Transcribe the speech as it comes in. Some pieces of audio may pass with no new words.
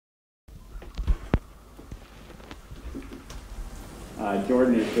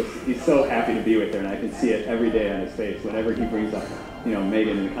Jordan is just—he's so happy to be with her, and I can see it every day on his face whenever he brings up, Meghan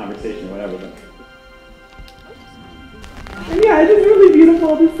in the conversation, whatever. But yeah, it's just really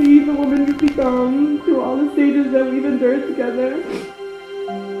beautiful to see the woman we've become through all the stages that we've endured together.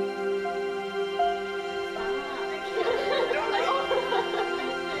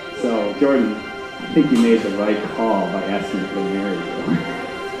 So, Jordan, I think you made the right call by asking her to marry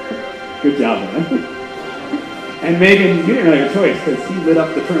you. Good job, man. And Meghan, you didn't really have a choice because he lit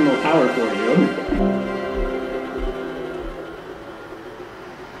up the terminal tower for you.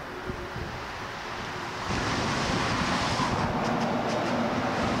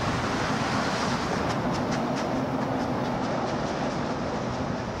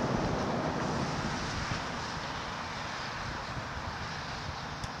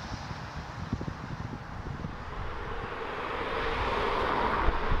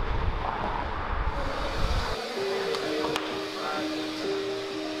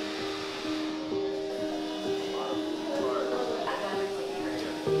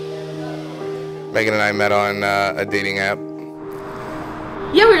 Meghan and I met on a dating app.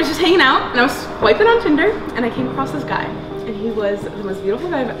 Yeah, we were just hanging out, and I was swiping on Tinder, and I came across this guy, and he was the most beautiful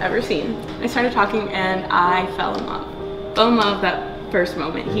guy I've ever seen. I started talking, and I fell in love. Fell in love that first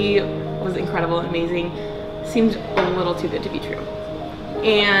moment. He was incredible, amazing, seemed a little too good to be true.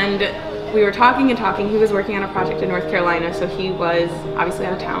 And we were talking and talking. He was working on a project in North Carolina, so he was obviously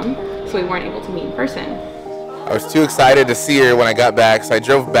out of town, so we weren't able to meet in person. I was too excited to see her when I got back, so I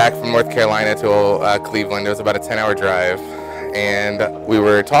drove back from North Carolina to Cleveland. It was about a 10-hour drive, and we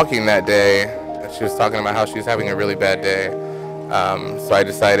were talking that day. She was talking about how she was having a really bad day, so I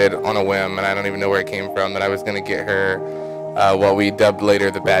decided on a whim, and I don't even know where it came from, that I was going to get her what we dubbed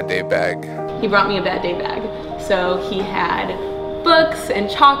later the bad day bag. He brought me a bad day bag, so he had books and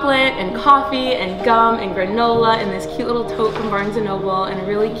chocolate and coffee and gum and granola and this cute little tote from Barnes & Noble and a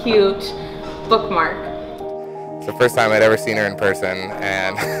really cute bookmark. It's the first time I'd ever seen her in person,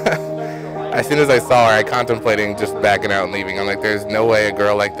 and as soon as I saw her, I contemplating just backing out and leaving. I'm like, there's no way a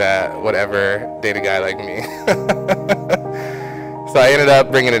girl like that would ever date a guy like me. So I ended up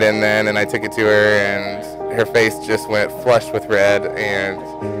bringing it in then, and I took it to her, and her face just went flushed with red, and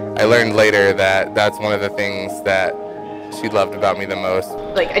I learned later that that's one of the things that she loved about me the most.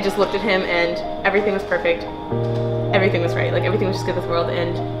 Like, I just looked at him, and everything was perfect. Everything was right. Like, everything was just good with the world,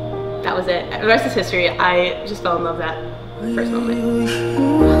 and that was it. The rest is history. I just fell in love that first moment.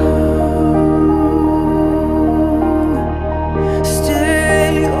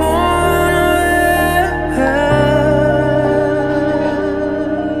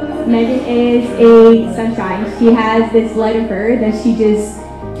 Meghan is a sunshine. She has this light of her that she just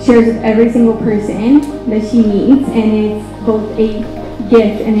shares with every single person that she meets, and it's both a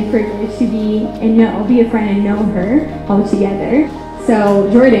gift and a privilege to be a friend and know her all together. So,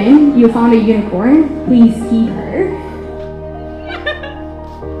 Jordan, you found a unicorn. Please keep her.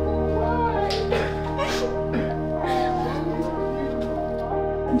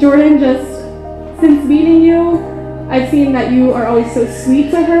 Jordan, just since meeting you, I've seen that you are always so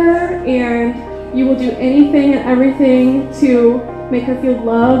sweet to her, and you will do anything and everything to make her feel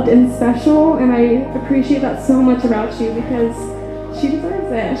loved and special, and I appreciate that so much about you because she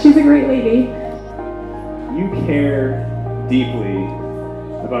deserves it. She's a great lady. You care deeply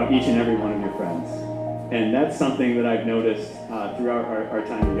about each and every one of your friends. And that's something that I've noticed throughout our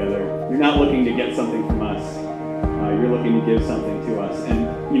time together. You're not looking to get something from us. You're looking to give something to us.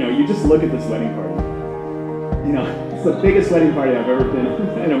 And you just look at this wedding party. It's the biggest wedding party I've ever been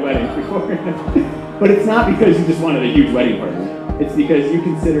in a wedding before. But it's not because you just wanted a huge wedding party. It's because you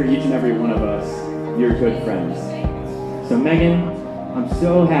consider each and every one of us your good friends. So Meghan, I'm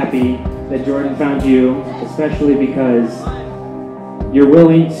so happy that Jordan found you, especially because you're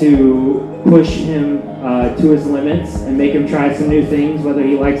willing to push him to his limits and make him try some new things, whether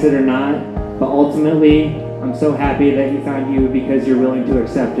he likes it or not. But ultimately, I'm so happy that he found you because you're willing to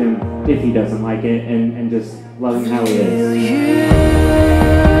accept him if he doesn't like it and just love him how he is.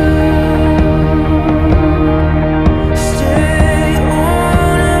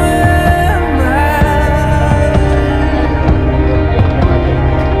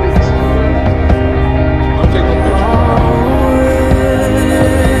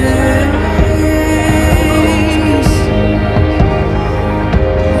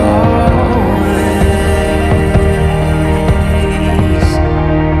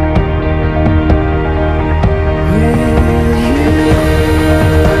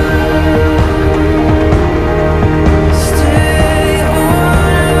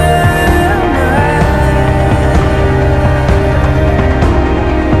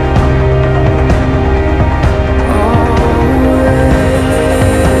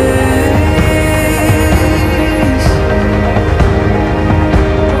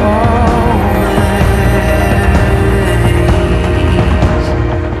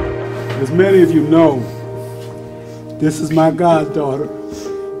 As many of you know, this is my goddaughter,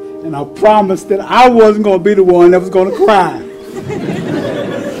 and I promised that I wasn't going to be the one that was going to cry.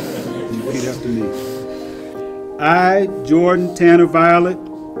 Repeat after me. I, Jordan Tanner Violet.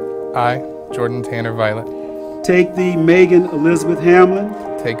 I, Jordan Tanner Violet. Take thee, Megan Elizabeth Hamlin.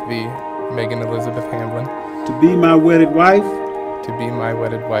 Take thee, Megan Elizabeth Hamlin. To be my wedded wife. To be my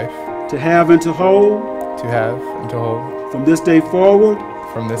wedded wife. To have and to hold. To have and to hold. From this day forward.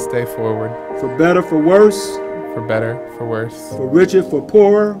 From this day forward. For better, for worse. For better, for worse. For richer, for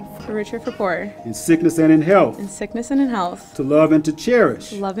poorer. For richer, for poorer. In sickness and in health. In sickness and in health. To love and to cherish.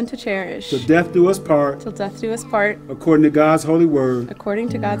 To love and to cherish. Till death do us part. Till death do us part. According to God's holy word. According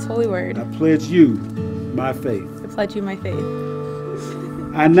to God's holy word. I pledge you my faith. I pledge you my faith.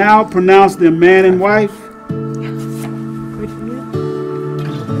 I now pronounce them man and wife.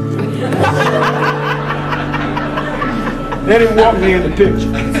 They didn't want me in the picture.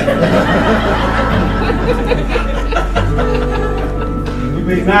 You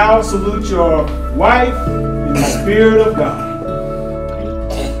may now salute your wife in the Spirit of God.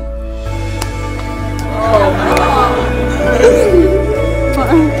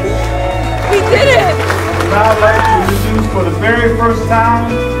 We did it! Now I'd like to introduce for the very first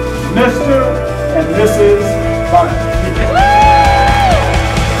time, Mr. and Mrs. Violet.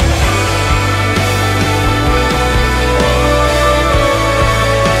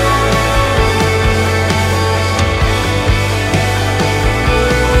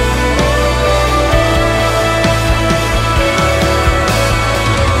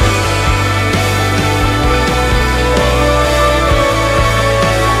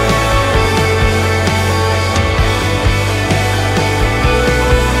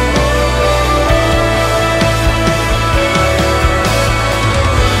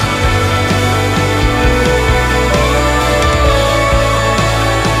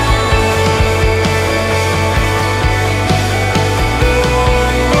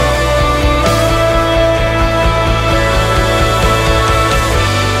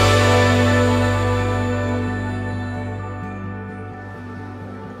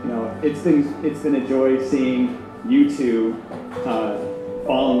 It's been a joy seeing you two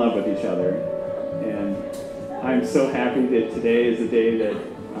fall in love with each other, and I'm so happy that today is the day that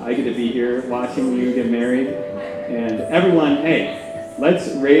I get to be here watching you get married. And everyone, hey, let's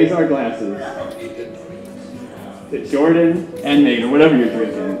raise our glasses to Jordan and Megan, or whatever you're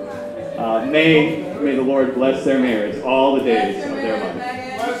drinking. May the Lord bless their marriage all the days of their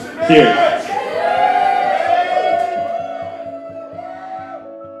life. Cheers.